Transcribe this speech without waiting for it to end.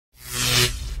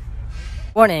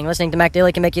Warning, listening to Mac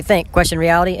Daily can make you think, question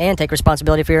reality, and take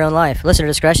responsibility for your own life. Listener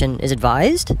discretion is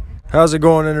advised. How's it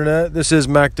going, Internet? This is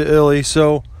Mac Daily.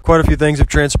 So, quite a few things have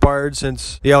transpired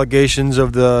since the allegations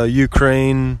of the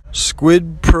Ukraine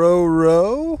squid pro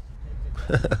row.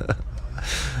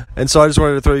 And so I just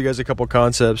wanted to throw you guys a couple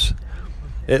concepts.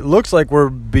 It looks like we're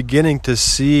beginning to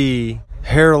see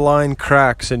hairline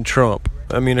cracks in Trump.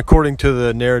 I mean, according to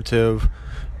the narrative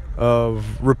of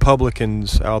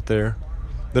Republicans out there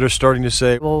that are starting to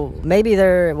say, well, maybe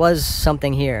there was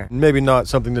something here. Maybe not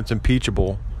something that's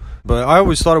impeachable. But I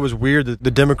always thought it was weird that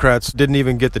the Democrats didn't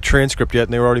even get the transcript yet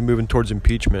and they were already moving towards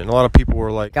impeachment. And a lot of people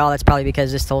were like, oh, that's probably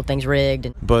because this whole thing's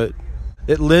rigged. But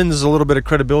it lends a little bit of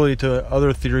credibility to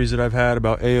other theories that I've had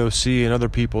about AOC and other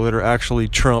people that are actually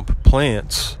Trump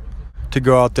plants to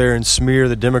go out there and smear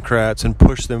the Democrats and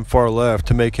push them far left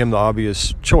to make him the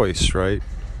obvious choice, right?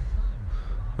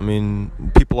 I mean,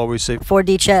 people always say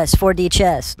 4D chess, 4D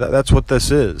chess. That's what this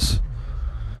is.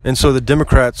 And so the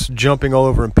Democrats jumping all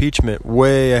over impeachment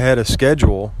way ahead of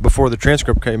schedule before the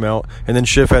transcript came out, and then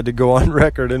Schiff had to go on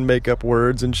record and make up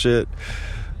words and shit.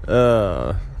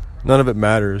 None of it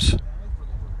matters.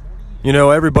 You know,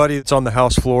 everybody that's on the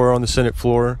House floor, on the Senate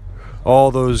floor,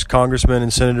 all those congressmen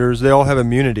and senators, they all have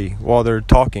immunity while they're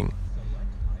talking.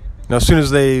 Now, as soon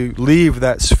as they leave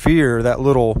that sphere, that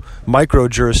little micro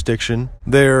jurisdiction,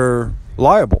 they're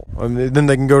liable. I mean, then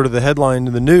they can go to the headline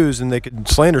in the news and they can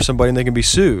slander somebody and they can be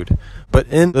sued. But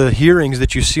in the hearings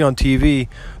that you see on TV,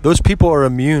 those people are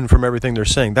immune from everything they're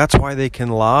saying. That's why they can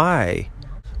lie.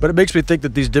 But it makes me think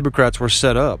that these Democrats were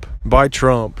set up by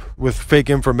Trump with fake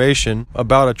information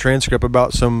about a transcript,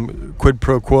 about some quid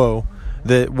pro quo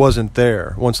that wasn't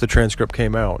there once the transcript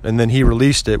came out. And then he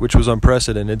released it, which was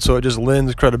unprecedented. So it just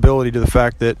lends credibility to the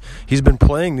fact that he's been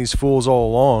playing these fools all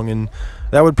along. And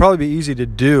that would probably be easy to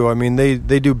do. I mean, they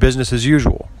do business as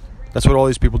usual. That's what all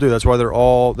these people do. That's why they're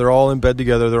all in bed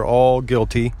together. They're all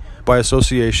guilty by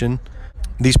association.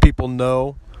 These people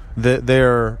know that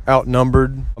they're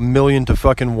outnumbered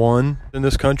 1,000,000-1 in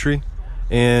this country.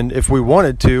 And if we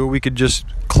wanted to, we could just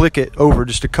click it over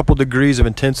just a couple degrees of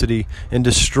intensity and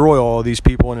destroy all of these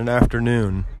people in an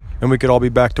afternoon. And we could all be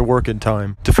back to work in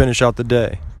time to finish out the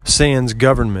day. Sans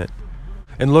government.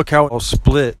 And look how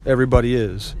split everybody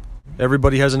is.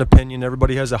 Everybody has an opinion.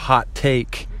 Everybody has a hot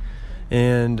take.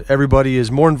 And everybody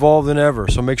is more involved than ever.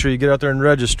 So make sure you get out there and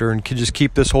register and just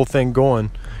keep this whole thing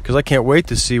going. Because I can't wait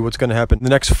to see what's going to happen in the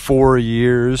next 4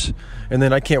 years. And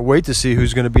then I can't wait to see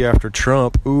who's going to be after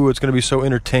Trump. Ooh, it's going to be so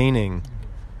entertaining.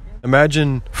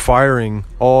 Imagine firing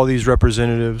all these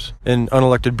representatives and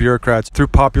unelected bureaucrats through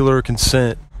popular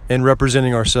consent and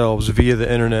representing ourselves via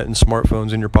the internet and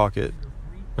smartphones in your pocket.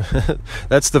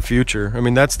 That's the future. I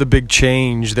mean, that's the big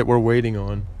change that we're waiting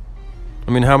on.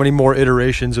 I mean, how many more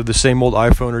iterations of the same old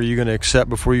iPhone are you going to accept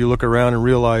before you look around and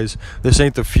realize this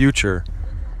ain't the future?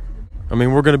 I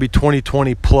mean, we're going to be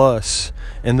 2020 plus,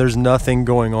 and there's nothing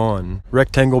going on.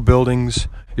 Rectangle buildings,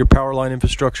 your power line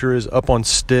infrastructure is up on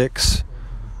sticks.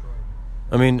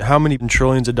 I mean, how many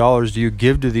trillions of dollars do you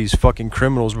give to these fucking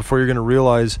criminals before you're going to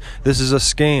realize this is a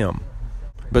scam?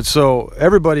 But so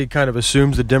everybody kind of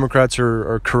assumes the Democrats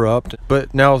are corrupt,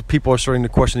 but now people are starting to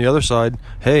question the other side.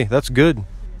 Hey, that's good.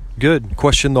 Good.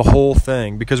 Question the whole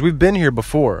thing, because we've been here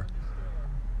before.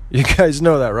 You guys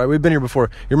know that, right? We've been here before.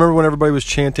 You remember when everybody was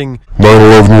chanting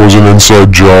 9/11 was an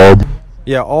inside job?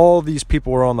 Yeah, all these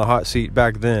people were on the hot seat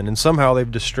back then, and somehow they've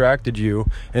distracted you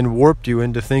and warped you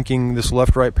into thinking this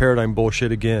left-right paradigm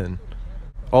bullshit again.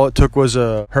 All it took was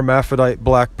a hermaphrodite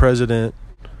black president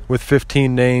with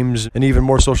 15 names and even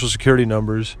more social security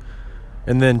numbers,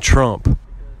 and then Trump.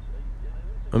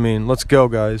 I mean, let's go,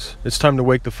 guys. It's time to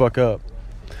wake the fuck up.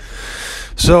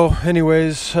 So,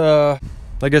 anyways, I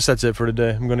guess that's it for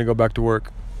today. I'm going to go back to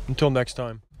work. Until next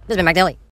time. This has been Mac Daily.